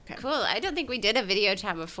Okay. Cool. I don't think we did a video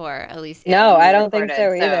chat before, Alicia. No, when we I don't think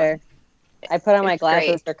recorded, so either. I put on my it's glasses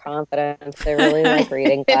great. for confidence. I really like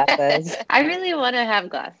reading glasses. I really want to have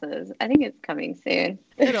glasses. I think it's coming soon.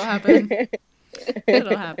 It'll happen.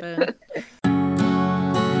 It'll happen.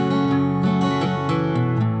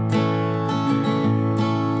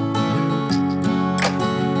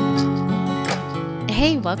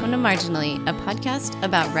 Hey, welcome to Marginally, a podcast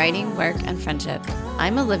about writing, work, and friendship.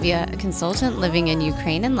 I'm Olivia, a consultant living in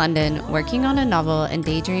Ukraine and London, working on a novel and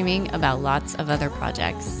daydreaming about lots of other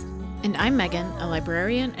projects. And I'm Megan, a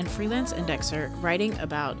librarian and freelance indexer, writing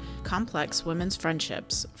about complex women's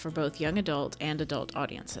friendships for both young adult and adult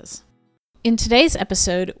audiences. In today's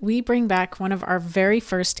episode, we bring back one of our very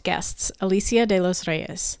first guests, Alicia de los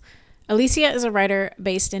Reyes. Alicia is a writer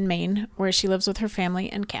based in Maine, where she lives with her family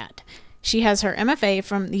and cat. She has her MFA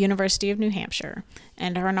from the University of New Hampshire,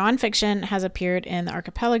 and her nonfiction has appeared in The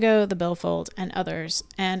Archipelago, The Billfold, and others,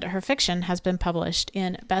 and her fiction has been published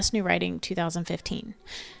in Best New Writing 2015.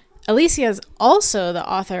 Alicia is also the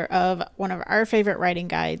author of one of our favorite writing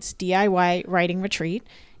guides, DIY Writing Retreat,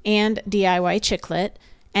 and DIY Chicklit,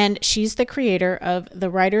 and she's the creator of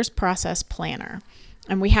the Writer's Process Planner.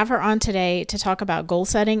 And we have her on today to talk about goal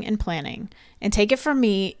setting and planning. And take it from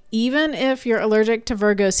me, even if you're allergic to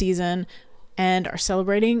Virgo season and are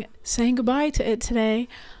celebrating saying goodbye to it today,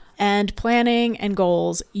 and planning and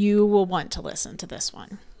goals, you will want to listen to this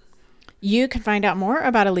one. You can find out more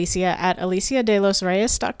about Alicia at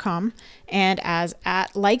aliciadelosreyes.com and as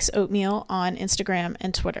at likes_oatmeal on Instagram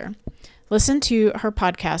and Twitter. Listen to her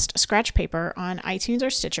podcast, Scratch Paper, on iTunes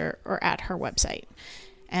or Stitcher or at her website.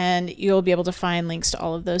 And you'll be able to find links to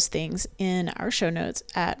all of those things in our show notes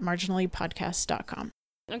at marginallypodcast.com.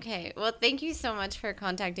 Okay. Well, thank you so much for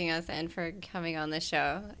contacting us and for coming on the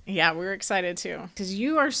show. Yeah, we're excited too. Because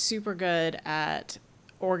you are super good at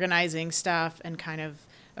organizing stuff and kind of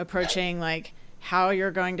approaching like how you're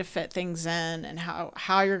going to fit things in and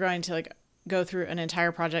how you're going to like go through an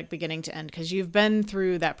entire project beginning to end. Because you've been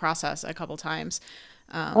through that process a couple times.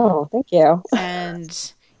 Thank you.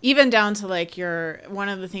 And even down to like one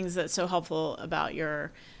of the things that's so helpful about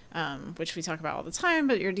your, which we talk about all the time,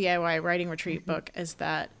 but your DIY writing retreat book is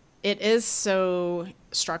that it is so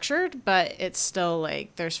structured, but it's still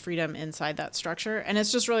like there's freedom inside that structure. And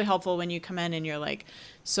it's just really helpful when you come in and you're like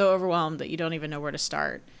so overwhelmed that you don't even know where to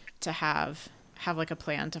start to have like a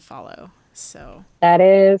plan to follow. So that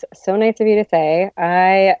is so nice of you to say.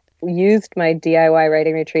 I used my DIY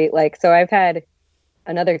writing retreat. So I've had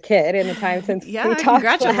another kid in the time since we talked.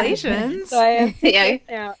 Congratulations. So and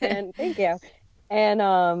thank you. And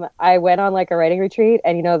I went on like a writing retreat,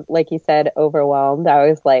 and like you said, overwhelmed. I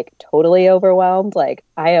was like totally overwhelmed. Like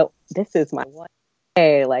this is my one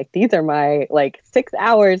day. Like these are my 6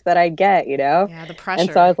 hours that I get. Yeah, the pressure.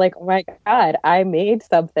 And so I was like, oh my God, I made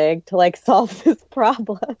something to like solve this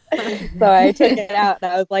problem. So I took it out,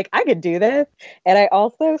 and I was like, I could do this. And I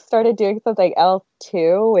also started doing something else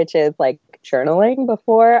too, which is like journaling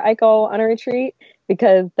before I go on a retreat,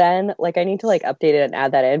 because then I need to update it and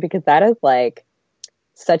add that in, because that is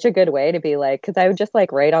such a good way to be because I would just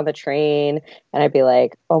write on the train, and I'd be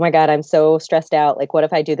like, oh my God, I'm so stressed out. What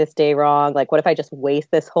if I do this day wrong? What if I just waste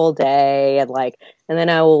this whole day? And then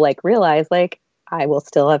I will realize I will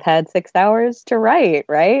still have had 6 hours to write,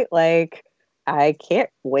 right? I can't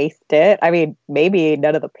waste it. I mean, maybe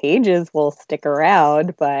none of the pages will stick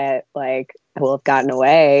around, but I will have gotten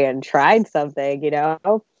away and tried something,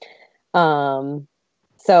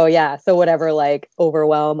 So yeah, so whatever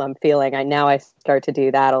overwhelm I'm feeling, I start to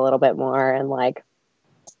do that a little bit more and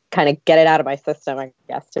kind of get it out of my system, I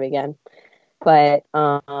guess, to begin. But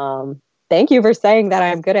thank you for saying that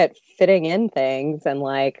I'm good at fitting in things and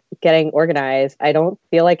getting organized. I don't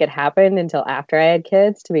feel like it happened until after I had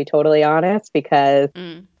kids, to be totally honest, because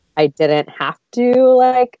I didn't have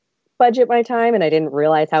to budget my time, and I didn't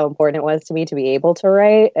realize how important it was to me to be able to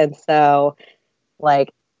write. And so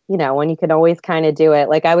when you can always kind of do it,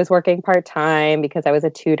 I was working part-time because I was a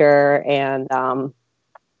tutor, and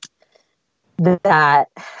that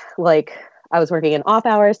I was working in off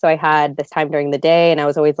hours, so I had this time during the day, and I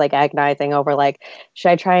was always agonizing over should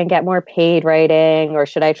I try and get more paid writing, or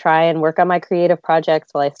should I try and work on my creative projects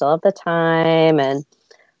while I still have the time? And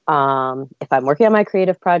if I'm working on my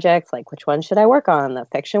creative projects, which ones should I work on? The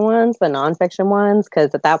fiction ones, the nonfiction ones?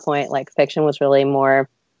 Because at that point, fiction was really more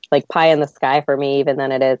pie in the sky for me even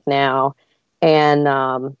than it is now. And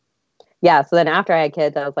so then after I had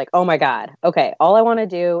kids, I was like, oh my God, okay, all I want to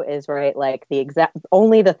do is write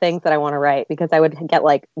only the things that I want to write, because I would get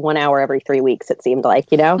 1 hour every 3 weeks, it seemed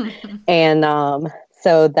and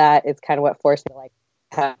so that is kind of what forced me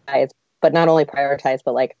to but not only prioritize,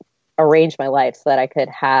 but arrange my life so that I could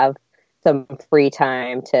have some free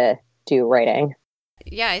time to do writing.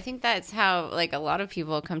 Yeah, I think that's how like a lot of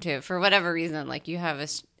people come to it for whatever reason. Like you have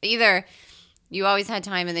either you always had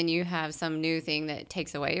time and then you have some new thing that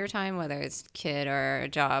takes away your time, whether it's kid or a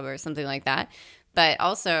job or something like that. But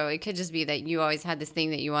also it could just be that you always had this thing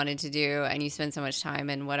that you wanted to do and you spend so much time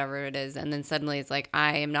in whatever it is. And then suddenly it's like,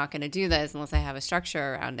 I am not going to do this unless I have a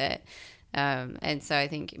structure around it. And so I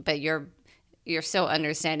think, but you're so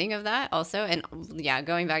understanding of that also. And yeah,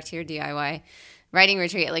 going back to your DIY writing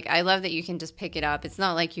retreat, like I love that you can just pick it up. It's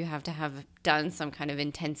not like you have to have done some kind of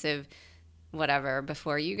intensive whatever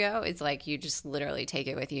before you go. It's like you just literally take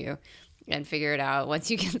it with you and figure it out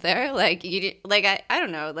once you get there. Like I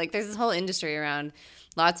don't know, like there's this whole industry around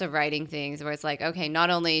lots of writing things where it's like, okay, not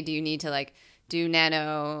only do you need to like do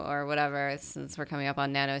nano or whatever, since we're coming up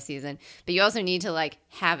on nano season, but you also need to like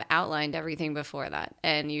have outlined everything before that,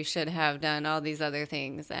 and you should have done all these other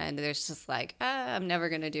things, and there's just like, I'm never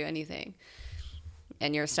going to do anything.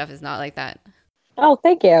 And your stuff is not like that. Oh,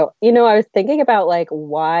 thank you. You know, I was thinking about like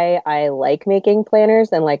why I like making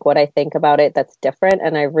planners and like what I think about it that's different.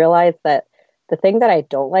 And I realized that the thing that I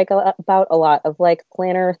don't like about a lot of like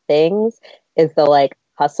planner things is the like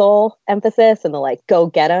hustle emphasis and the like go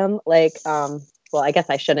get them. Like, well, I guess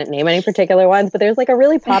I shouldn't name any particular ones, but there's like a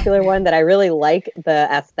really popular one that I really like the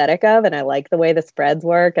aesthetic of, and I like the way the spreads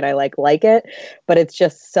work, and I like it, but it's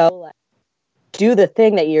just so like, do the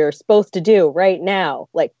thing that you're supposed to do right now.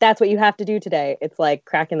 Like, that's what you have to do today. It's like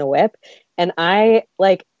cracking the whip. And I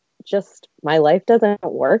like just, my life doesn't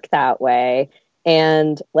work that way.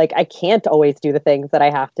 And like, I can't always do the things that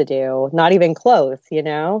I have to do, not even close, you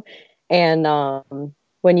know? And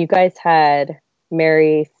when you guys had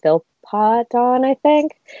Mary Philpott on, I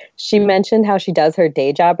think, she mentioned how she does her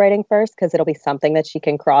day job writing first because it'll be something that she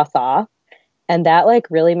can cross off. And that like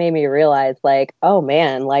really made me realize like, oh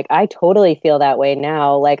man, like I totally feel that way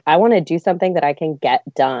now. Like I want to do something that I can get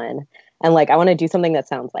done. And like I want to do something that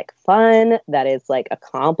sounds like fun, that is like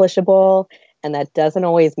accomplishable, and that doesn't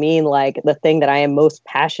always mean like the thing that I am most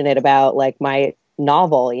passionate about, like my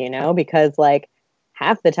novel, you know, because like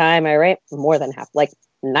half the time I write, more than half, like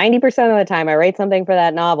 90% of the time I write something for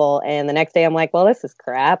that novel and the next day I'm like, well, this is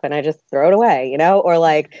crap, and I just throw it away, you know, or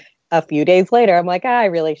like a few days later, I'm like, I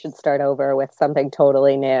really should start over with something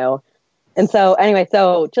totally new. And so anyway,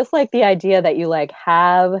 so just like the idea that you like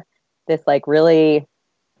have this like really,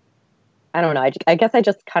 I don't know, I guess I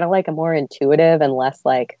just kind of like a more intuitive and less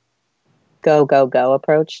like go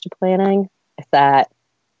approach to planning. If that,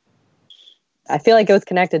 I feel like it was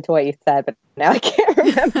connected to what you said, but now I can't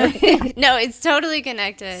remember. No, it's totally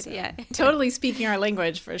connected. So, yeah. Totally speaking our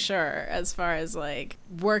language for sure, as far as like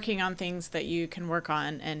working on things that you can work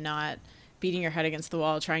on and not beating your head against the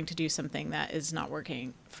wall trying to do something that is not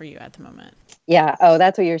working for you at the moment. Yeah. Oh,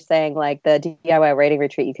 that's what you're saying. Like the DIY writing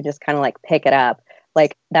retreat, you can just kind of like pick it up.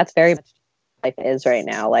 Like that's very much life is right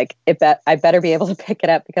now. Like I better be able to pick it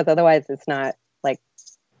up because otherwise it's not like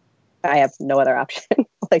I have no other option.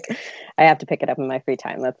 Like I have to pick it up in my free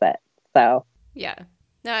time. That's it. So yeah,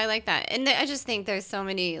 no, I like that. And I just think there's so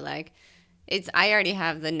many like, I already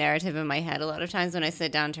have the narrative in my head a lot of times when I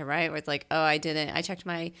sit down to write where it's like, oh, I checked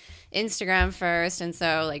my Instagram first. And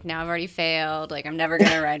so like now I've already failed. Like I'm never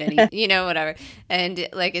going to write any, you know, whatever. And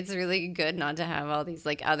like, it's really good not to have all these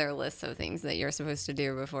like other lists of things that you're supposed to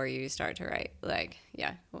do before you start to write. Like,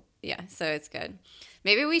 yeah. So it's good.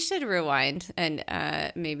 Maybe we should rewind and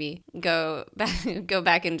maybe go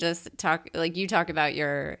back and just talk, like you talk about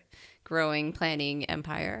your growing planning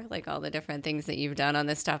empire, like all the different things that you've done on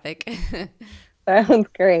this topic. Sounds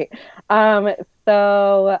great.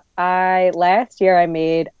 So last year I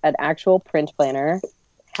made an actual print planner.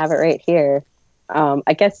 Have it right here.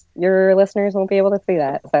 I guess your listeners won't be able to see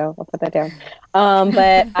that, so I'll put that down.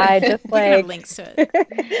 But I just like links to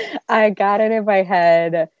it. I got it in my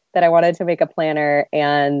head that I wanted to make a planner,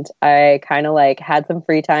 and I kind of like had some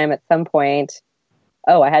free time at some point.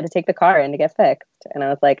 Oh, I had to take the car in to get fixed. And I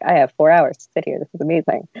was like, I have 4 hours to sit here. This is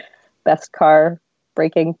amazing. Best car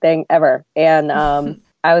breaking thing ever. And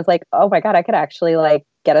I was like, oh my God, I could actually like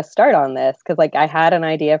get a start on this. Cause like I had an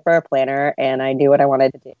idea for a planner and I knew what I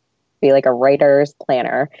wanted to do. Be like a writer's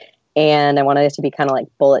planner. And I wanted it to be kind of like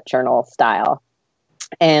bullet journal style.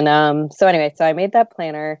 And so anyway, so I made that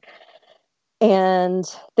planner. And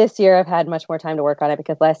this year I've had much more time to work on it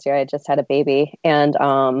because last year I just had a baby. And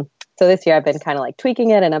so this year I've been kind of like tweaking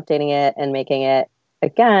it and updating it and making it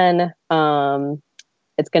again.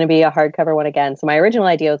 It's going to be a hardcover one again. So my original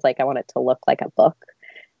idea was like, I want it to look like a book.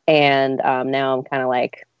 And now I'm kind of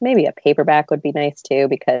like, maybe a paperback would be nice too,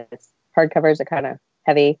 because hardcovers are kind of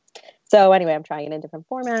heavy. So anyway, I'm trying it in different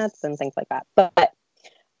formats and things like that. But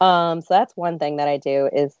So that's one thing that I do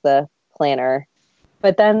is the planner.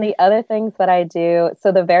 But then the other things that I do,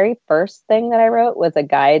 so the very first thing that I wrote was a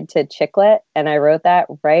guide to Chick Lit, and I wrote that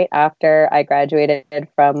right after I graduated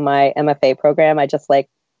from my MFA program. I just like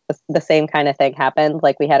the same kind of thing happened.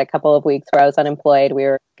 Like we had a couple of weeks where I was unemployed. We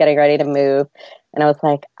were getting ready to move, and I was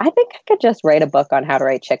like, I think I could just write a book on how to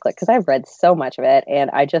write Chick Lit because I've read so much of it, and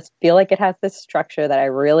I just feel like it has this structure that I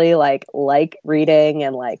really like reading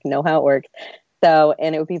and like know how it works. So,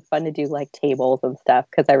 and it would be fun to do like tables and stuff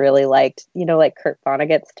because I really liked, like Kurt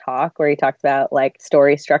Vonnegut's talk where he talks about like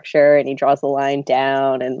story structure and he draws the line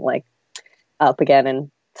down and like up again. And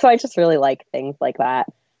so I just really like things like that.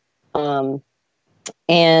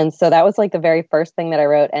 And so that was like the very first thing that I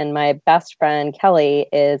wrote. And my best friend, Kelly,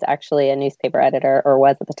 is actually a newspaper editor or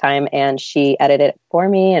was at the time. And she edited it for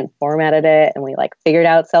me and formatted it. And we like figured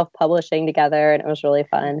out self-publishing together and it was really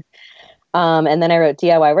fun. And then I wrote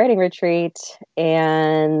DIY Writing Retreat,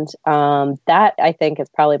 and that I think is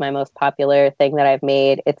probably my most popular thing that I've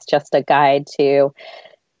made. It's just a guide to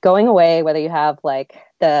going away, whether you have like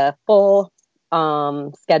the full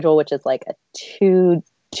schedule, which is like a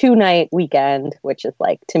two-night weekend, which is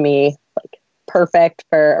like to me like perfect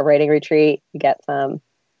for a writing retreat. You get some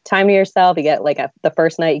time to yourself. You get like the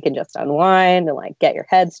first night you can just unwind and like get your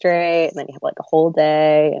head straight, and then you have like a whole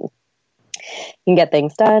day and you can get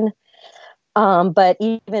things done. But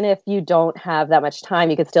even if you don't have that much time,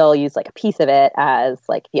 you could still use like a piece of it as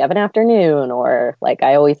like if you have an afternoon or like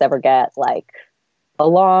I always ever get like a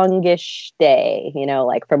longish day,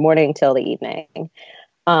 like from morning till the evening.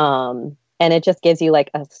 And it just gives you like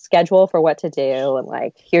a schedule for what to do. And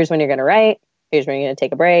like, here's when you're going to write. Here's when you're going to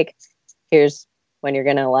take a break. Here's when you're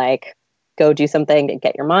going to like go do something to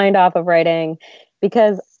get your mind off of writing.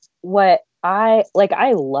 Because I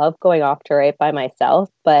love going off to write by myself,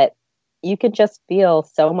 but you could just feel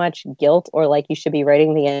so much guilt or like you should be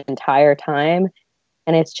writing the entire time.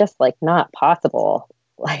 And it's just like not possible.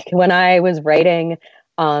 Like when I was writing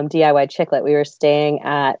DIY Chick Lit, we were staying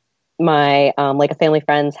at my like a family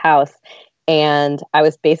friend's house. And I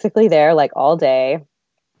was basically there like all day.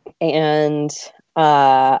 And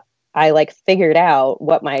I like figured out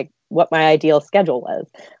what my ideal schedule was.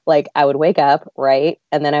 Like I would wake up, write,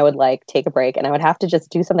 and then I would like take a break and I would have to just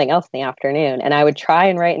do something else in the afternoon. And I would try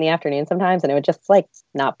and write in the afternoon sometimes and it would just like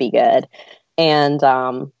not be good. And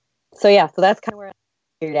so that's kind of where I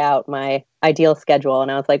figured out my ideal schedule.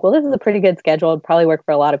 And I was like, well, this is a pretty good schedule. It'd probably work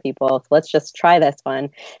for a lot of people. So let's just try this one.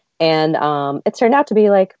 And it turned out to be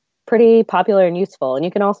like pretty popular and useful. And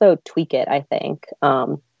you can also tweak it, I think.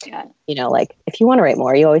 Like if you want to write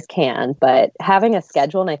more, you always can, but having a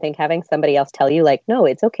schedule and I think having somebody else tell you like, no,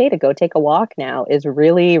 it's okay to go take a walk now is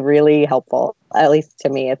really, really helpful. At least to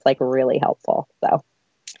me, it's like really helpful.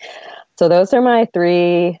 So those are my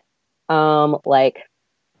three, like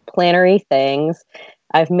plannery things.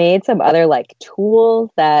 I've made some other like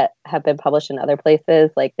tools that have been published in other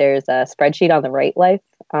places. Like there's a spreadsheet on the Write Life,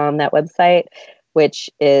 that website, which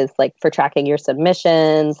is like for tracking your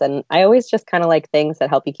submissions. And I always just kind of like things that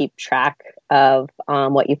help you keep track of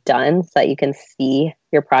what you've done so that you can see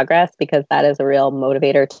your progress, because that is a real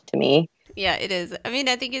motivator to me. Yeah, it is. I mean,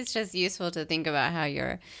 I think it's just useful to think about how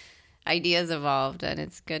your ideas evolved, and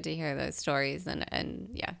it's good to hear those stories. And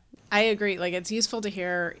yeah. I agree. Like it's useful to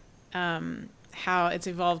hear how it's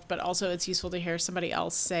evolved, but also it's useful to hear somebody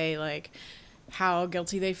else say like how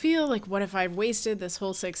guilty they feel. Like, what if I've wasted this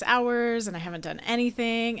whole 6 hours and I haven't done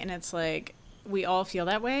anything? And it's like, we all feel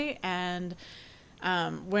that way. And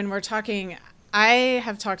when we're talking, I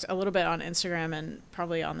have talked a little bit on Instagram and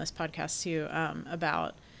probably on this podcast too,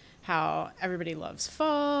 about how everybody loves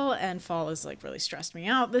fall, and fall is like really stressed me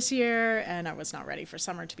out this year. And I was not ready for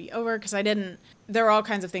summer to be over because there were all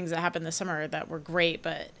kinds of things that happened this summer that were great,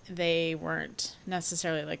 but they weren't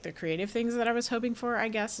necessarily like the creative things that I was hoping for, I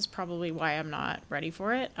guess is probably why I'm not ready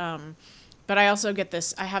for it. But I also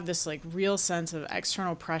I have this like real sense of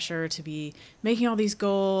external pressure to be making all these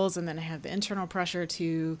goals. And then I have the internal pressure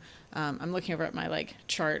to, I'm looking over at my like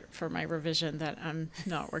chart for my revision that I'm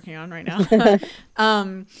not working on right now.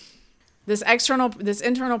 This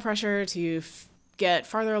internal pressure to get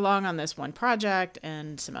farther along on this one project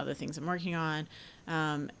and some other things I'm working on.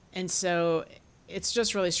 And so it's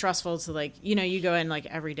just really stressful to like, you go in like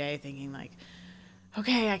every day thinking like,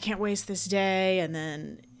 okay, I can't waste this day. And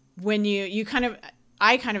then when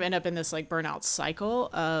I kind of end up in this like burnout cycle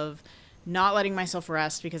of not letting myself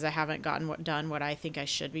rest because I haven't gotten done what I think I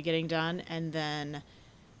should be getting done. And then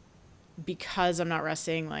because I'm not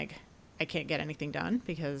resting, like I can't get anything done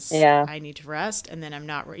because I need to rest, and then I'm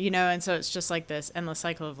not, and so it's just like this endless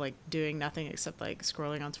cycle of like doing nothing except like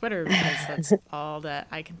scrolling on Twitter because that's all that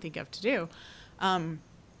I can think of to do.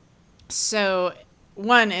 So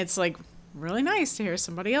one, it's like really nice to hear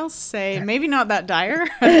somebody else say, maybe not that dire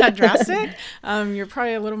or that drastic. You're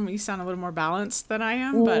probably you sound a little more balanced than I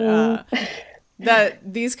am, but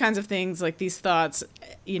that these kinds of things, like these thoughts,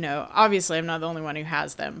 obviously I'm not the only one who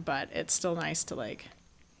has them, but it's still nice to like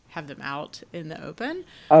have them out in the open.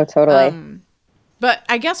 Oh, totally. But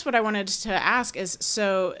I guess what I wanted to ask is,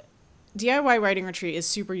 so DIY writing retreat is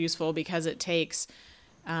super useful because it takes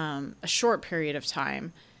a short period of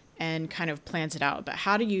time and kind of plans it out. But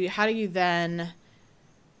how do you then,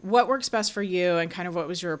 what works best for you, and kind of what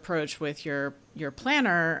was your approach with your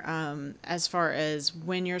planner as far as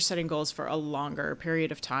when you're setting goals for a longer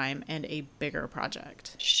period of time and a bigger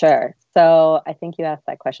project? Sure. So I think you asked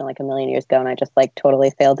that question like a million years ago, and I just like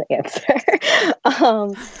totally failed to answer.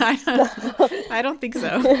 I don't think so.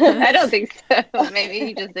 I don't think so. Maybe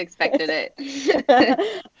you just expected it.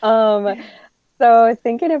 So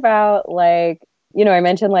thinking about like, I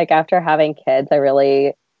mentioned like after having kids, I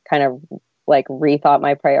really kind of like rethought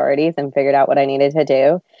my priorities and figured out what I needed to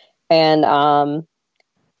do. And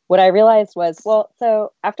what I realized was,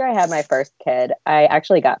 so after I had my first kid, I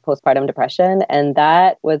actually got postpartum depression, and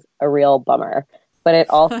that was a real bummer. But it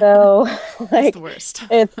also like the worst.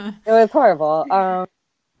 it was horrible.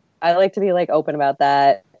 I like to be like open about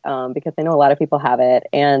that because I know a lot of people have it,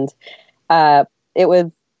 and it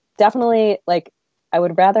was definitely like I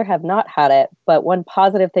would rather have not had it. But one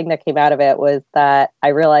positive thing that came out of it was that I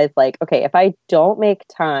realized like, okay, if I don't make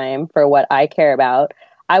time for what I care about,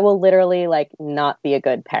 I will literally like not be a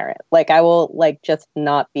good parent. Like I will like just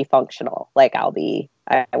not be functional. Like I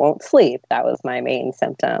won't sleep. That was my main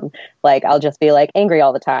symptom. Like I'll just be like angry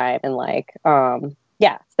all the time. And like,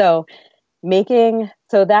 yeah. So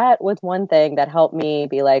that was one thing that helped me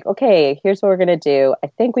be like, okay, here's what we're going to do. I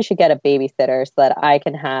think we should get a babysitter so that I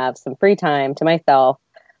can have some free time to myself.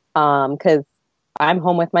 Cause I'm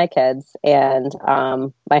home with my kids and,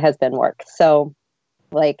 my husband works. So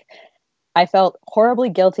like, I felt horribly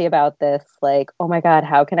guilty about this. Like, oh my God,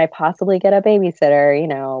 how can I possibly get a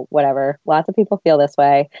babysitter? Whatever. Lots of people feel this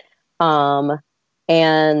way. But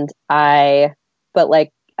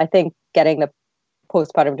like, I think getting the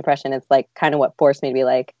postpartum depression is like kind of what forced me to be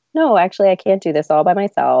like, no, actually, I can't do this all by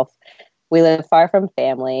myself. We live far from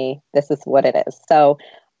family. This is what it is. So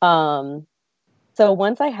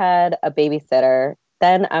once I had a babysitter,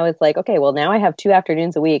 then I was like, okay, well, now I have 2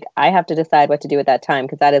 afternoons a week. I have to decide what to do at that time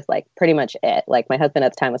because that is like pretty much it. Like my husband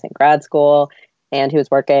at the time was in grad school and he was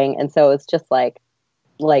working. And so it's just like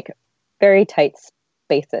very tight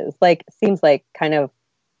spaces. Like seems like kind of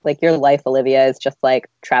like your life, Olivia, is just like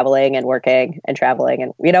traveling and working and traveling.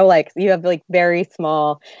 And, like you have like very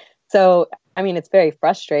small. So, I mean, it's very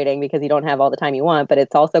frustrating because you don't have all the time you want, but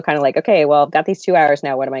it's also kind of like, okay, well, I've got these 2 hours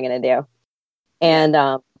now. What am I going to do? And,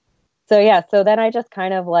 so then I just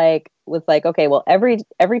kind of like was like, okay, well, every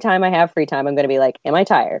time I have free time, I'm going to be like, am I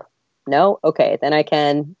tired? No. Okay.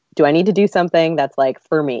 Then do I need to do something that's like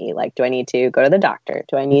for me? Like, do I need to go to the doctor?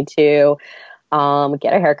 Do I need to,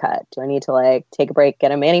 get a haircut? Do I need to like take a break,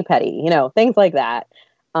 get a mani-pedi, things like that.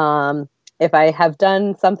 If I have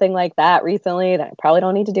done something like that recently, then I probably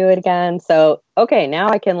don't need to do it again. So, okay, now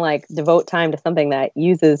I can like devote time to something that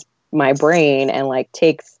uses my brain and like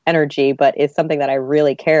takes energy, but is something that I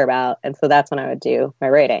really care about. And so that's when I would do my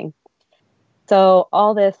writing. So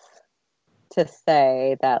all this to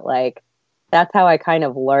say that like, that's how I kind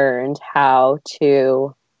of learned how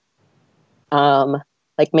to,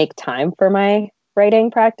 like make time for my writing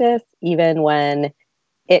practice, even when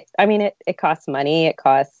it costs money, it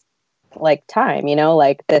costs like time,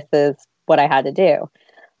 like this is what I had to do.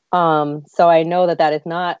 So I know that is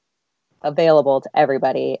not available to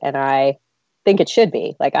everybody. And I think it should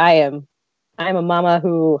be. Like I'm a mama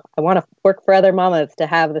who I want to work for other mamas to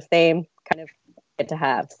have the same kind of get to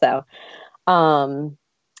have. So,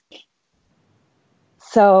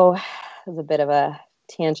 it was a bit of a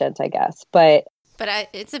tangent, I guess, but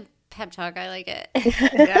it's a pep talk. I like it.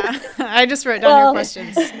 Yeah. I just wrote down your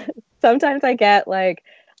questions. Sometimes I get like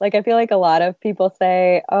I feel like a lot of people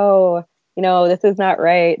say, oh, this is not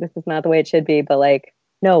right. This is not the way it should be. But like,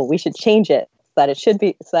 no, we should change it so that it should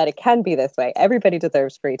be, so that it can be this way. Everybody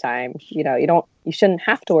deserves free time. You shouldn't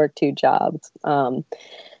have to work 2 jobs.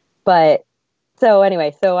 But so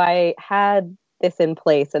anyway, so I had this in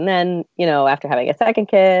place. And then, after having a second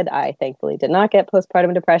kid, I thankfully did not get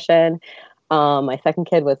postpartum depression. My second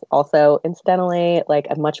kid was also incidentally like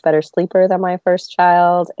a much better sleeper than my first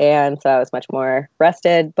child. And so I was much more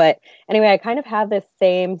rested. But anyway, I kind of have this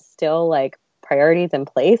same still like priorities in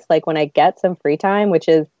place. Like when I get some free time, which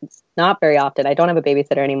is not very often, I don't have a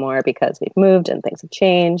babysitter anymore because we've moved and things have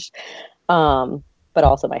changed. but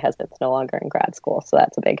also my husband's no longer in grad school, so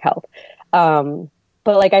that's a big help.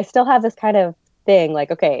 But like I still have this kind of thing like,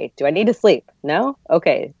 okay, do I need to sleep? No?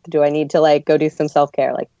 Okay. Do I need to like go do some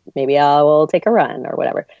self-care? Like maybe I will take a run or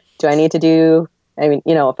whatever. Do I need to do, I mean,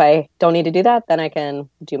 you know, if I don't need to do that, then I can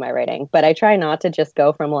do my writing. But I try not to just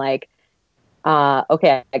go from like,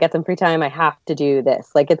 okay, I got some free time, I have to do this.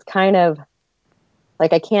 Like it's kind of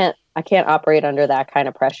like I can't operate under that kind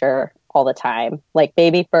of pressure all the time. Like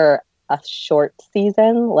maybe for a short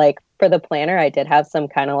season, like for the planner, I did have some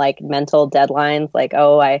kind of like mental deadlines, like,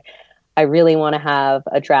 oh, I really want to have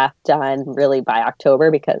a draft done really by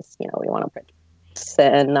October because, you know, we want to print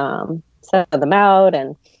and send them out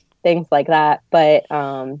and things like that. But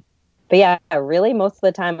yeah, really most of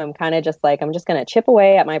the time I'm kind of just like, I'm just going to chip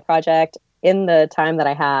away at my project in the time that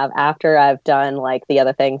I have after I've done like the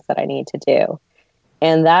other things that I need to do.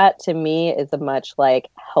 And that to me is a much like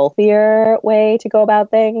healthier way to go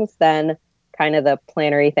about things than kind of the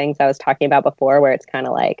plannery things I was talking about before, where it's kind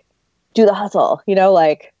of like, do the hustle, you know,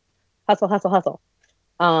 like hustle.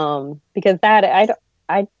 Because that,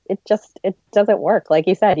 it doesn't work. Like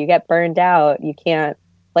you said, you get burned out. You can't,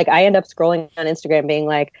 like, I end up scrolling on Instagram being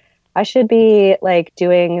like, I should be like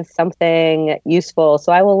doing something useful.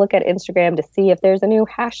 So I will look at Instagram to see if there's a new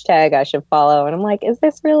hashtag I should follow. And I'm like, this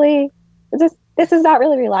is not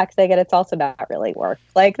really relaxing. And it's also not really work.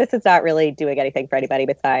 Like, this is not really doing anything for anybody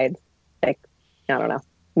besides, like, I don't know,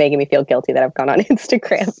 making me feel guilty that I've gone on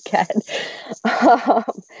Instagram again.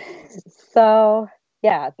 So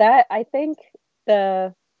yeah, that I think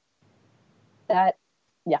that's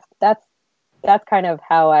kind of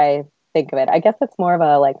how I think of it. I guess it's more of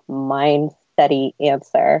a like mindset-y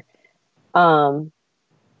answer. The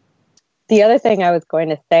other thing I was going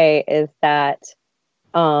to say is that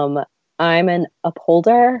I'm an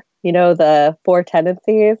upholder, you know, the 4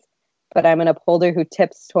 tendencies, but I'm an upholder who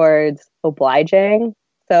tips towards obliging.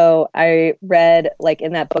 So I read, like,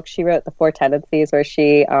 in that book she wrote, The 4 Tendencies, where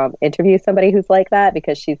she interviews somebody who's like that,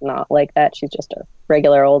 because she's not like that. She's just a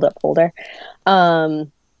regular old upholder. And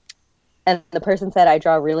the person said, I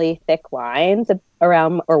draw really thick lines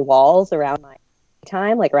around, or walls around my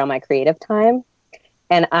time, like around my creative time.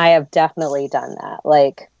 And I have definitely done that.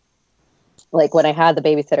 Like when I had the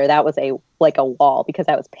babysitter, that was a wall, because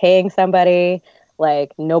I was paying somebody.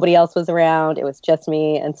 Like nobody else was around. It was just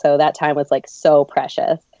me. And so that time was like so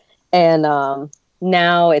precious. And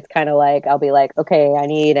now it's kind of like, I'll be like, okay, I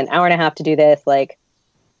need an hour and a half to do this. Like,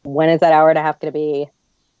 when is that hour and a half going to be?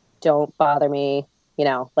 Don't bother me. You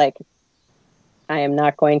know, like, I am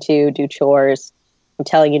not going to do chores. I'm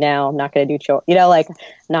telling you now, I'm not going to do chores. You know, like,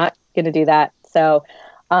 not going to do that. So,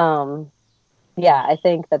 yeah, I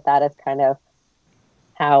think that is kind of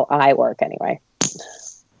how I work anyway.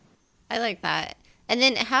 I like that. And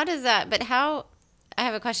then I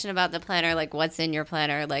have a question about the planner, like what's in your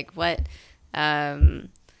planner? Like what, do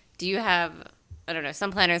you have, I don't know,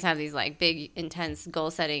 some planners have these like big, intense goal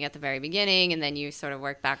setting at the very beginning, and then you sort of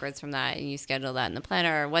work backwards from that and you schedule that in the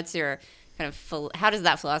planner. Or what's your kind of, how does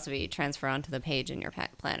that philosophy transfer onto the page in your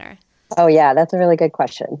planner? Oh yeah, that's a really good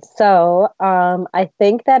question. So I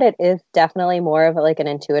think that it is definitely more of like an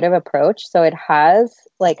intuitive approach. So it has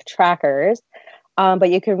like trackers, but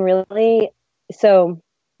you can really, I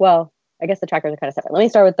guess the trackers are kind of separate. Let me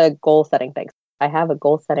start with the goal setting things. I have a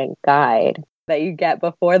goal setting guide that you get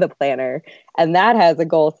before the planner, and that has a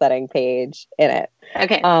goal setting page in it.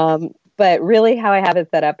 Okay. But really how I have it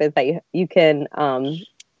set up is that you can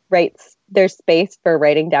there's space for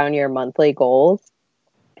writing down your monthly goals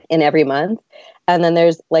in every month. And then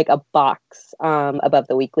there's like a box above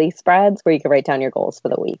the weekly spreads where you can write down your goals for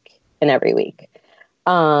the week and every week.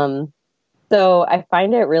 So I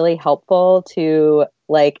find it really helpful to,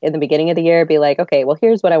 like, in the beginning of the year, be like, okay, well,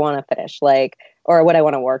 here's what I want to finish, like, or what I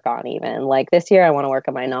want to work on even. Like this year, I want to work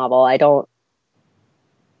on my novel. I don't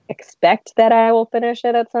expect that I will finish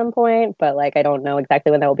it at some point, but like, I don't know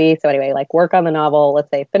exactly when that will be. So anyway, like work on the novel, let's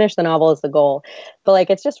say finish the novel is the goal. But like,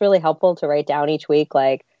 it's just really helpful to write down each week,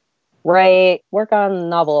 like, work on the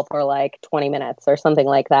novel for like 20 minutes or something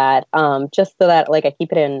like that. Just so that like I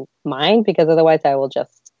keep it in mind, because otherwise I will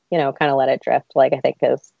just, you know, kind of let it drift, like I think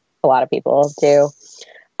as a lot of people do.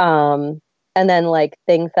 And then like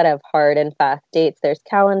things that have hard and fast dates, there's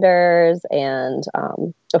calendars, and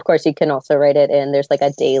of course you can also write it in. There's like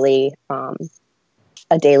a daily,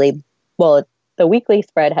 the weekly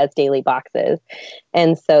spread has daily boxes,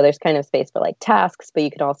 and so there's kind of space for like tasks, but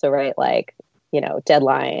you can also write like, you know,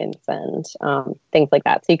 deadlines and things like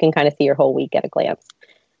that. So you can kind of see your whole week at a glance.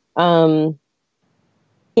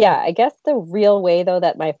 Yeah, I guess the real way though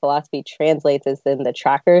that my philosophy translates is in the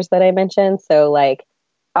trackers that I mentioned. So like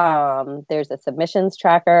There's a submissions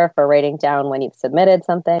tracker for writing down when you've submitted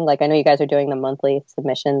something. Like I know you guys are doing the monthly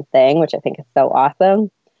submission thing, which I think is so awesome.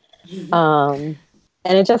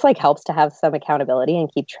 And it just like helps to have some accountability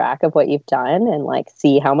and keep track of what you've done and like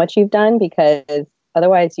see how much you've done, because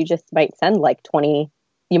otherwise you just might send like 20,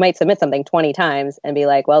 you might submit something 20 times and be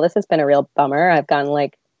like, well, this has been a real bummer. I've gotten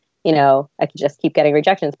like, I could just keep getting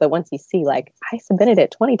rejections. But once you see like I submitted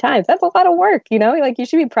it 20 times, that's a lot of work, like you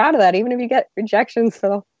should be proud of that, even if you get rejections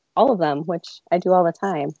for all of them, which I do all the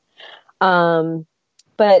time.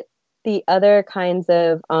 But the other kinds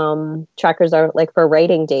of trackers are like for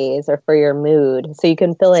writing days or for your mood. So you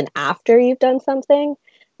can fill in after you've done something,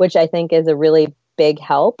 which I think is a really big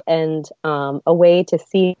help and a way to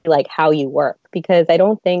see like how you work, because I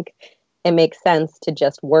don't think it makes sense to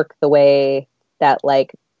just work the way that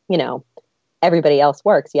like, everybody else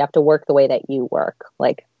works. You have to work the way that you work.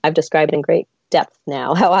 Like I've described in great depth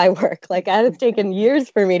now how I work. Like it's taken years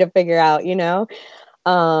for me to figure out,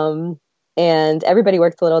 and everybody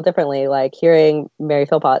works a little differently. Like hearing Mary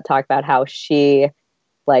Philpott talk about how she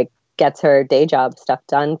like gets her day job stuff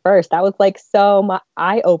done first. That was like so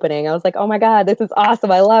eye-opening. I was like, oh my God, this is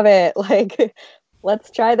awesome. I love it. Like,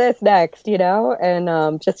 let's try this next,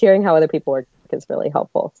 and just hearing how other people work is really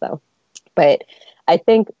helpful. So, but I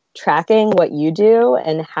think tracking what you do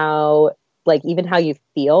and how, like, even how you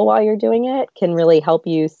feel while you're doing it can really help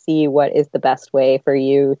you see what is the best way for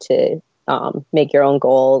you to make your own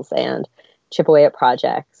goals and chip away at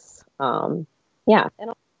projects. And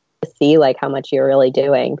see like how much you're really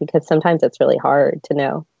doing, because sometimes it's really hard to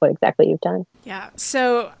know what exactly you've done. Yeah.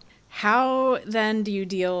 So how then do you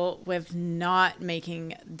deal with not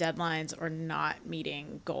making deadlines or not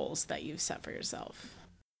meeting goals that you've set for yourself?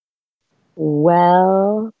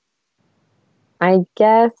 Well, I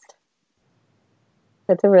guess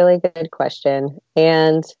that's a really good question.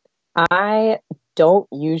 And I don't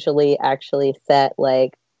usually actually set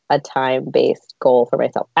like a time-based goal for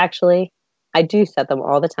myself. Actually, I do set them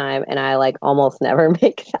all the time and I like almost never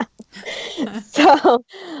make them. So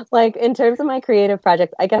like in terms of my creative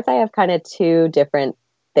projects, I guess I have kind of two different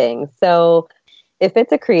things. So if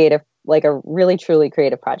it's a creative, like a really truly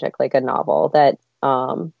creative project, like a novel that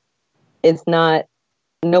is not,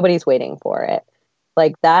 nobody's waiting for it.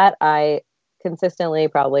 Like that, I consistently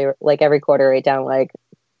probably like every quarter write down like,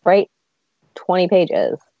 write 20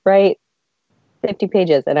 pages, write 50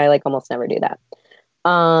 pages. And I like almost never do that.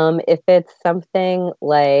 If it's something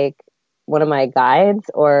like one of my guides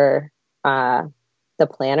or the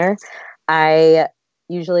planner, I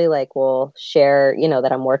usually like will share,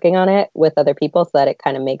 that I'm working on it with other people so that it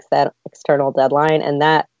kind of makes that external deadline, and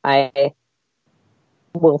that I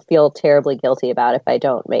will feel terribly guilty about if I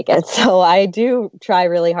don't make it. So I do try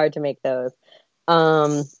really hard to make those.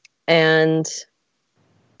 But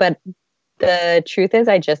the truth is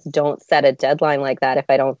I just don't set a deadline like that if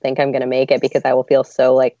I don't think I'm going to make it, because I will feel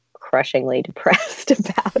so like crushingly depressed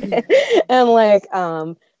about it. And like,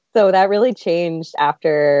 so that really changed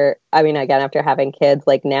after having kids.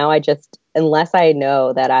 Like now I just, unless I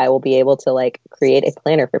know that I will be able to like create a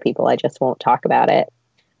planner for people, I just won't talk about it.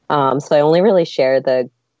 So I only really share the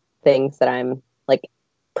things that I'm like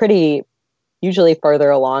pretty usually further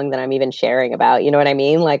along than I'm even sharing about, you know what I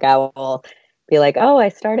mean? Like I will be like, oh, I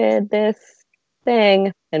started this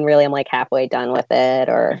thing and really I'm like halfway done with it,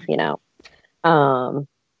 or,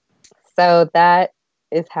 so that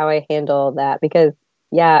is how I handle that, because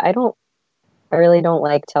I really don't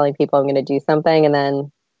like telling people I'm going to do something and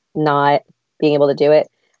then not being able to do it.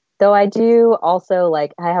 Though I do also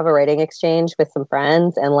like, I have a writing exchange with some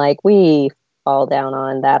friends and like we fall down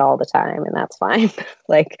on that all the time, and that's fine.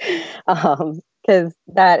 Like, because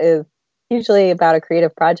that is usually about a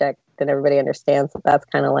creative project and everybody understands that that's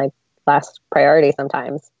kind of like last priority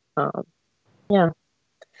sometimes. I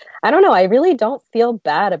don't know. I really don't feel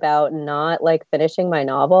bad about not like finishing my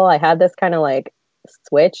novel. I had this kind of like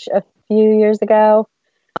switch a few years ago.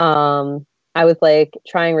 I was like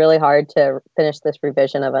trying really hard to finish this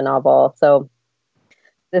revision of a novel. So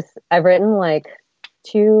I've written like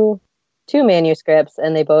two manuscripts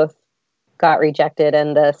and they both got rejected.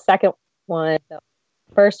 And the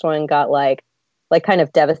first one got like kind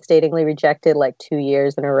of devastatingly rejected like 2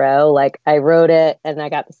 years in a row. Like I wrote it and I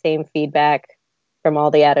got the same feedback from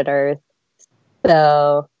all the editors.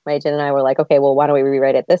 So my agent and I were like, okay, well, why don't we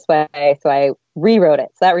rewrite it this way? So I rewrote it.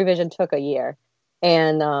 So that revision took a year.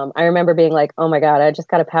 And I remember being like, oh my God, I just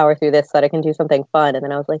got to power through this so that I can do something fun. And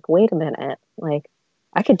then I was like, wait a minute, like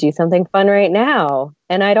I could do something fun right now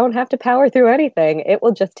and I don't have to power through anything. It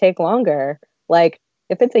will just take longer. Like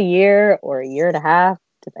if it's a year or a year and a half,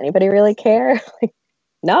 does anybody really care? Like,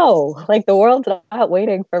 no, like the world's not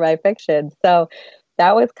waiting for my fiction. So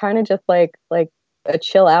that was kind of just like a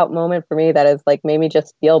chill out moment for me that has like made me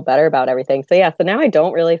just feel better about everything. So yeah, so now I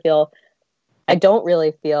don't really feel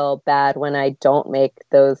bad when I don't make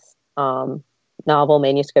those novel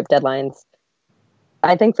manuscript deadlines.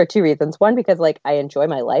 I think for two reasons. One, because like I enjoy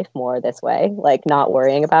my life more this way, like not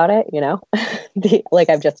worrying about it, you know. Like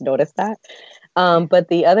I've just noticed that. But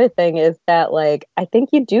the other thing is that like I think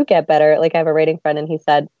you do get better. Like I have a writing friend and he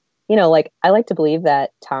said, you know, like I like to believe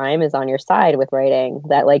that time is on your side with writing,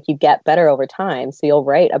 that like you get better over time. So you'll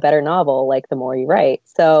write a better novel like the more you write.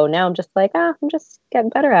 So now I'm just like, I'm just getting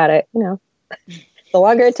better at it, you know. The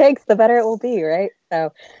longer it takes, the better it will be, right?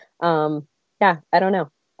 So yeah, I don't know.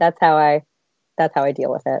 That's how I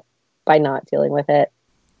deal with it, by not dealing with it.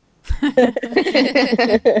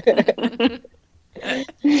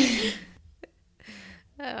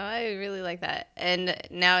 Oh, I really like that. And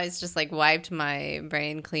now it's just like wiped my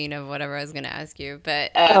brain clean of whatever I was going to ask you.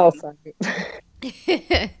 But sorry.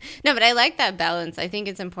 no, but I like that balance. I think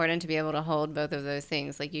it's important to be able to hold both of those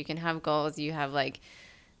things. Like you can have goals, you have like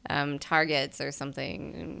targets or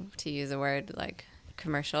something, to use a word like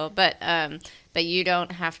commercial, but you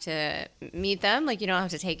don't have to meet them. Like you don't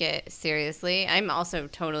have to take it seriously. I'm also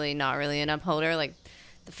totally not really an upholder. Like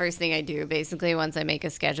the first thing I do basically once I make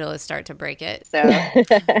a schedule is start to break it. So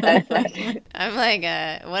that's like, I'm like,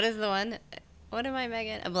 what is the one? What am I,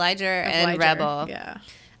 Megan? Obliger and rebel. Yeah.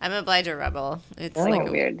 I'm Obliger rebel. It's like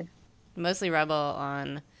weird. Mostly rebel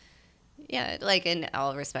on, yeah, like in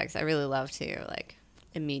all respects. I really love to like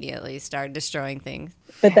immediately start destroying things.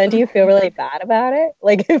 But then do you feel really bad about it?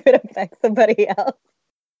 Like if it affects somebody else?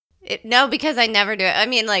 No, because I never do it. I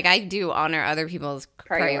mean, like I do honor other people's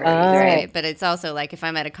priorities, right? But it's also like if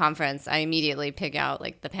I'm at a conference, I immediately pick out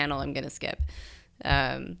like the panel I'm going to skip,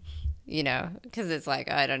 you know, because it's like,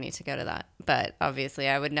 oh, I don't need to go to that. But obviously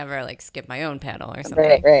I would never like skip my own panel or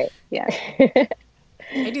something. Right. Yeah.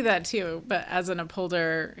 I do that too, but as an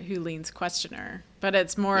upholder who leans questioner. But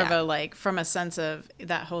it's more of a like from a sense of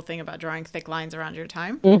that whole thing about drawing thick lines around your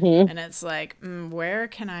time. Mm-hmm. And it's like, where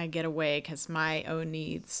can I get away? Because my own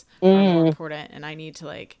needs are more important, and I need to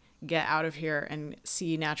like get out of here and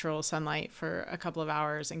see natural sunlight for a couple of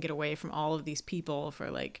hours and get away from all of these people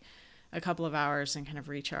for like a couple of hours and kind of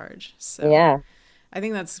recharge. So yeah. I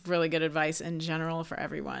think that's really good advice in general for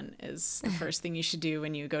everyone. Is the first thing you should do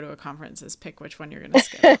when you go to a conference is pick which one you're going to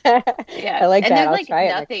skip. Yeah, I like and that. there's like try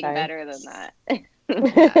nothing better than that.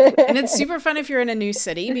 And it's super fun if you're in a new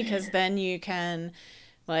city, because then you can,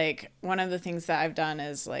 like, one of the things that I've done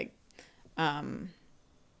is like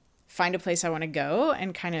find a place I want to go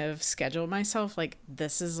and kind of schedule myself. Like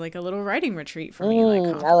this is like a little writing retreat for me.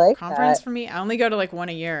 Like I like conference that. for me. I only go to like one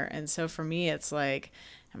a year, and so for me it's like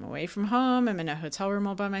I'm away from home. I'm in a hotel room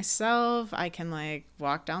all by myself. I can like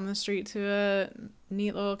walk down the street to a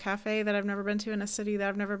neat little cafe that I've never been to in a city that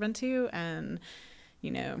I've never been to, and, you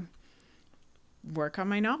know, work on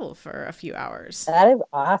my novel for a few hours. That is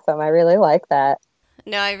awesome. I really like that.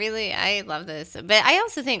 No, I love this. But I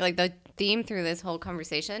also think like the theme through this whole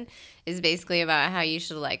conversation is basically about how you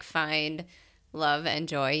should like find love and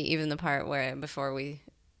joy, even the part where before we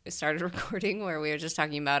started recording where we were just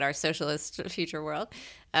talking about our socialist future world,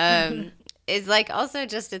 is like also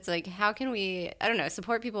just, it's like, how can we, I don't know,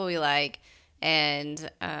 support people we like and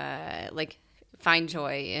like find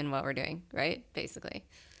joy in what we're doing, right? Basically.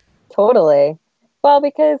 Totally. Well,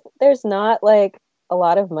 because there's not like a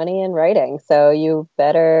lot of money in writing, so you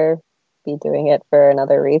better be doing it for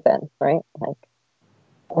another reason, right? Like,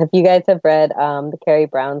 if you guys have read the Carrie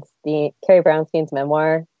Brownstein's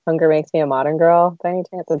memoir, Hunger Makes Me a Modern Girl, by any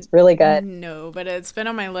chance? It's really good. No, but it's been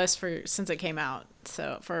on my list since it came out,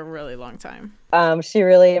 so for a really long time. She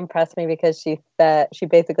really impressed me because she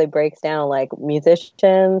basically breaks down like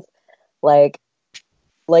musicians, like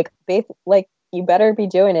you better be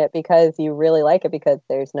doing it because you really like it, because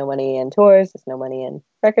there's no money in tours, there's no money in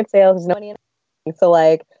record sales, there's no money in. So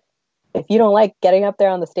like, if you don't like getting up there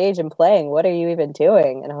on the stage and playing, what are you even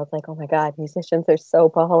doing? And I was like, oh my God, musicians are so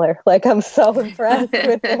baller. Like, I'm so impressed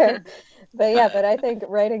with their, but I think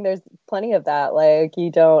writing, there's plenty of that. Like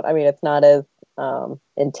it's not as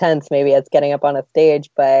intense maybe as getting up on a stage,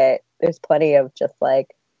 but there's plenty of just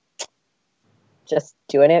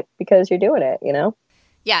doing it because you're doing it, you know?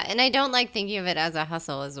 Yeah, and I don't like thinking of it as a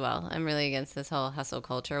hustle as well. I'm really against this whole hustle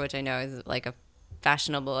culture, which I know is like a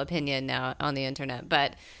fashionable opinion now on the internet,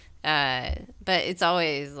 but it's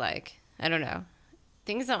always like, I don't know,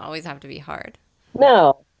 things don't always have to be hard.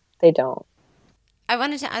 No, they don't. I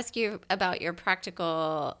wanted to ask you about your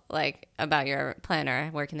practical, like about your planner.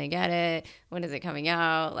 Where can they get it? When is it coming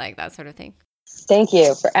out? Like that sort of thing. Thank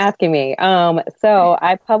you for asking me. So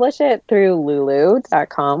I publish it through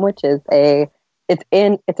lulu.com, which is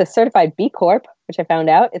it's a certified B Corp, which I found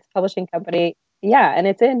out. It's a publishing company. Yeah, and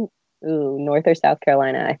it's in North or South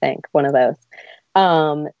Carolina, I think, one of those.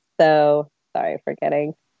 So sorry for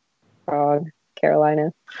getting wrong,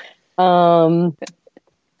 Carolina. So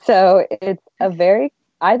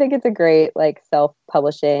I think it's a great like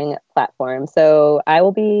self-publishing platform. So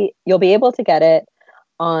you'll be able to get it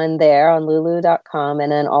on there on lulu.com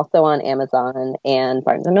and then also on Amazon and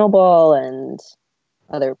Barnes and Noble and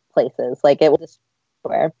other places. Like it will just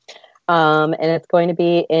everywhere. And it's going to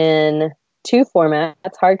be in 2 formats,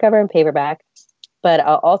 hardcover and paperback. But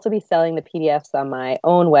I'll also be selling the PDFs on my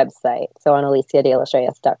own website, so on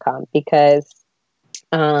aliciadelasreyes.com, because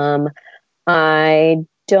I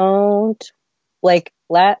don't I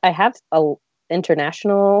have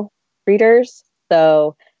international readers,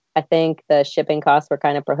 so I think the shipping costs were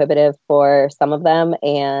kind of prohibitive for some of them,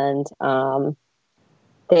 and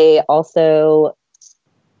they also,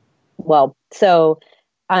 so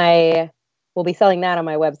I will be selling that on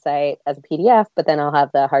my website as a PDF, but then I'll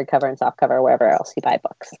have the hardcover and softcover wherever else you buy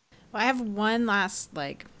books. Well, I have one last,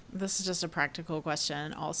 this is just a practical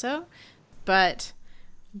question also, but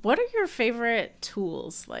what are your favorite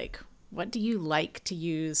tools? Like, what do you like to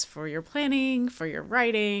use for your planning, for your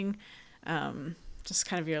writing? Just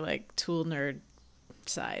kind of your tool nerd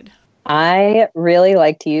side. I really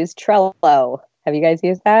like to use Trello. Have you guys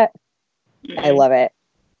used that? Mm-hmm. I love it.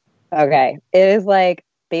 Okay. It is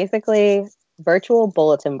basically virtual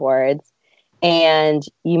bulletin boards, and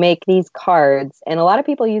you make these cards, and a lot of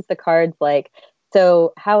people use the cards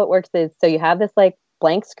so how it works is, so you have this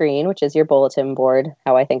blank screen, which is your bulletin board,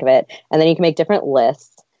 how I think of it, and then you can make different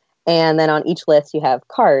lists, and then on each list you have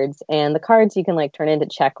cards, and the cards you can turn into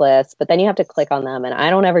checklists, but then you have to click on them, and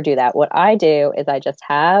I don't ever do that. What I do is I just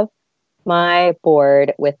have my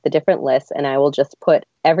board with the different lists, and I will just put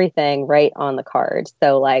everything right on the card.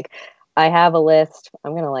 So I have a list.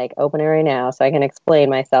 I'm going to open it right now so I can explain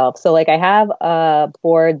myself. So I have a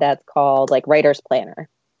board that's called Writer's Planner.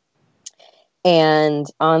 And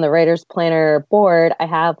on the Writer's Planner board, I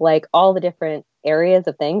have all the different areas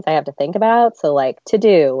of things I have to think about. So to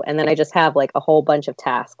do, and then I just have a whole bunch of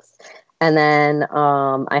tasks. And then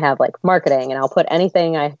I have marketing, and I'll put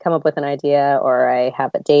anything I come up with an idea, or I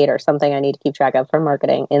have a date or something I need to keep track of for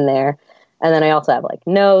marketing in there. And then I also have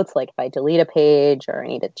notes, if I delete a page or I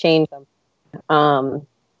need to change them. And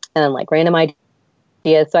then random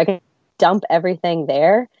ideas. So I can dump everything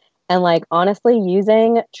there. And honestly,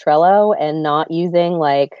 using Trello and not using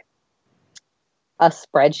a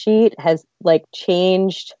spreadsheet has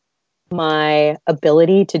changed my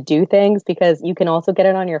ability to do things, because you can also get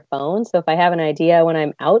it on your phone. So if I have an idea when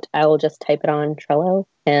I'm out, I will just type it on Trello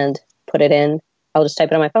and put it in. I'll just type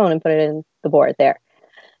it on my phone and put it in the board there.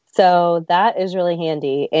 So that is really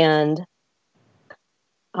handy. And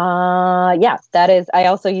that is, I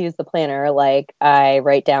also use the planner. I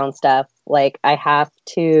write down stuff. I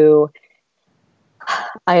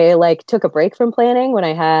took a break from planning when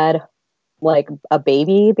I had a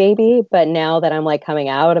baby, but now that I'm coming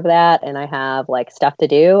out of that and I have stuff to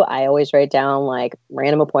do, I always write down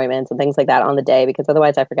random appointments and things like that on the day, because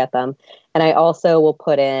otherwise I forget them. And I also will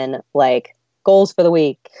put in goals for the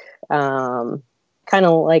week, kind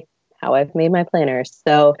of how I've made my planners.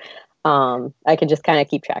 So I can just kind of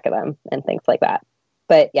keep track of them and things like that.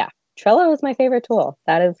 But yeah, Trello is my favorite tool.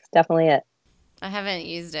 That is definitely it. I haven't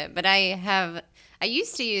used it, but I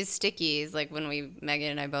used to use stickies, when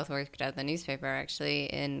Megan and I both worked at the newspaper actually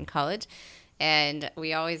in college. And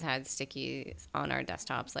we always had stickies on our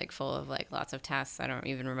desktops, full of lots of tasks. I don't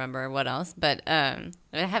even remember what else, but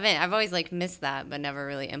I've always missed that, but never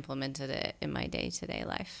really implemented it in my day-to-day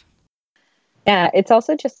life. Yeah, it's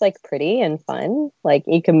also just pretty and fun.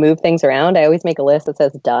 You can move things around. I always make a list that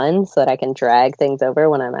says done so that I can drag things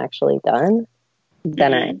over when I'm actually done. Mm-hmm.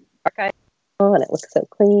 Then I archive and it looks so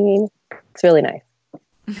clean. It's really nice.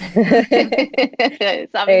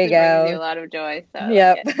 It's obviously brings you a lot of joy. So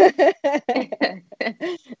yep.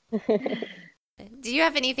 Do you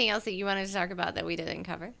have anything else that you wanted to talk about that we didn't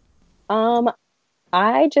cover?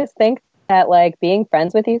 I just think that being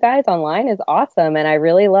friends with you guys online is awesome, and I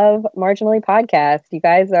really love Marginally Podcast. You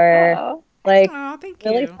guys are really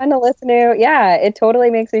fun to listen to. Yeah, it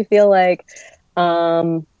totally makes me feel I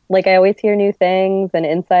always hear new things and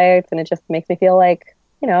insights, and it just makes me feel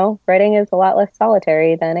writing is a lot less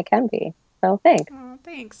solitary than it can be. So thanks. Oh,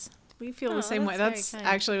 thanks. We feel the same way. That's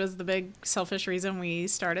actually was the big selfish reason we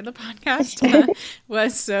started the podcast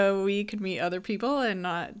was so we could meet other people and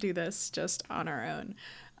not do this just on our own.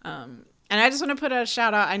 And I just want to put a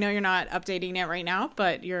shout out. I know you're not updating it right now,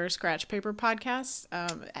 but your Scratch Paper podcast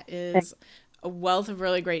is a wealth of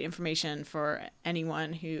really great information for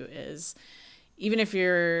anyone who is even if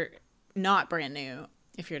you're not brand new,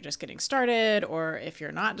 if you're just getting started or if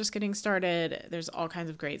you're not just getting started, there's all kinds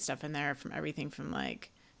of great stuff in there, from everything from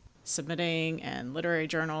like submitting and literary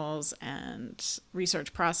journals and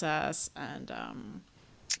research process, and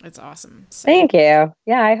it's awesome. So. Thank you.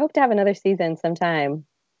 Yeah, I hope to have another season sometime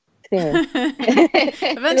soon.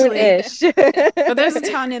 Eventually. But there's a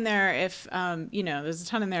ton in there if there's a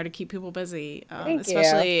ton in there to keep people busy.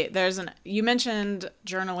 Especially you mentioned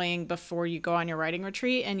journaling before you go on your writing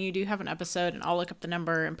retreat, and you do have an episode, and I'll look up the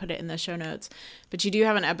number and put it in the show notes, but you do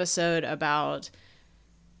have an episode about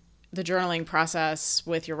the journaling process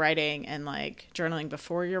with your writing, and like journaling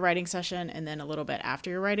before your writing session and then a little bit after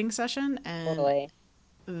your writing session. And Totally.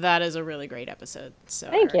 That is a really great episode. So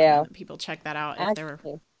Thank you. That people check that out.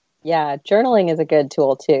 Yeah, journaling is a good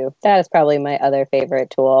tool too. That is probably my other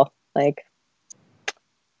favorite tool. Like,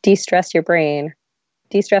 de-stress your brain,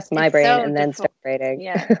 de-stress my brain, and then start writing.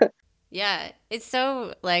 Yeah. Yeah, it's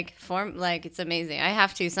so it's amazing. I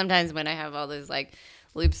have to sometimes when I have all those like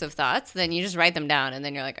loops of thoughts, then you just write them down, and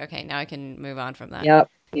then you're like, okay, now I can move on from that.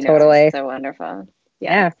 Yep, totally. So wonderful.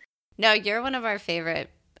 Yeah. No, you're one of our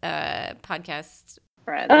favorite podcast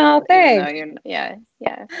friends. Oh, thanks. Yeah.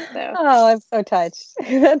 So. Oh, I'm so touched.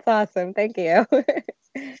 That's awesome. Thank you.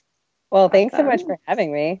 Well, thanks so much for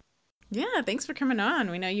having me. Yeah, thanks for coming on.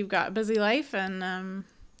 We know you've got a busy life and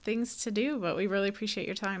things to do, but we really appreciate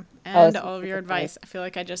your time and all of your advice. I feel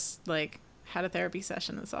like I just had a therapy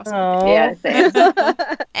session. That's awesome. Oh. Yeah.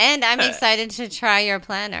 And I'm excited to try your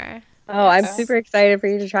planner. Oh, I'm super excited for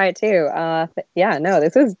you to try it too.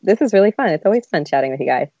 This is really fun. It's always fun chatting with you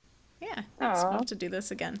guys. Yeah, we'll have to do this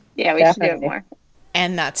again. Yeah, we should do it more.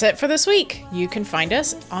 And that's it for this week. You can find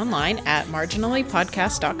us online at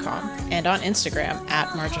marginallypodcast.com and on Instagram at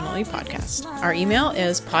marginallypodcast. Our email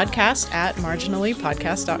is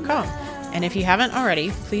podcast@marginallypodcast.com. And if you haven't already,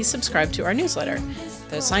 please subscribe to our newsletter.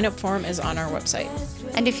 The sign-up form is on our website.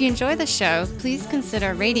 And if you enjoy the show, please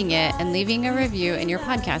consider rating it and leaving a review in your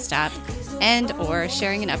podcast app and or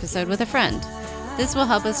sharing an episode with a friend. This will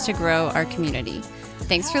help us to grow our community.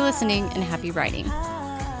 Thanks for listening and happy writing.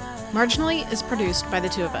 Marginally is produced by the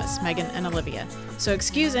two of us, Megan and Olivia, so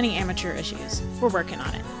excuse any amateur issues. We're working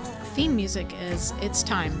on it. Theme music is It's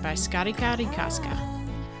Time by Skarika Rikaska.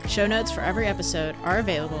 Show notes for every episode are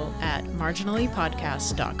available at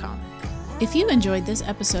marginallypodcast.com. If you enjoyed this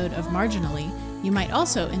episode of Marginally, you might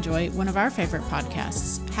also enjoy one of our favorite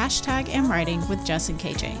podcasts, #AmWriting with Jess and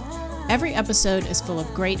KJ. Every episode is full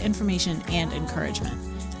of great information and encouragement.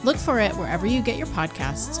 Look for it wherever you get your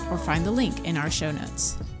podcasts or find the link in our show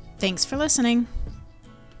notes. Thanks for listening.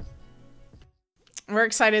 We're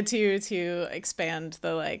excited to expand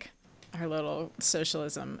our little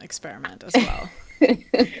socialism experiment as well.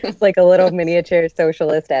 It's like a little miniature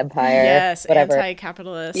socialist empire. Yes, whatever.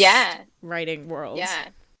 Anti-capitalist writing world. Yeah.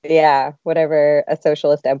 Yeah, whatever a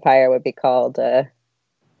socialist empire would be called.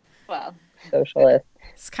 Well, socialist.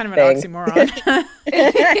 It's kind of an oxymoron.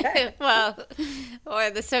 Well, or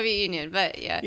the Soviet Union, but yeah.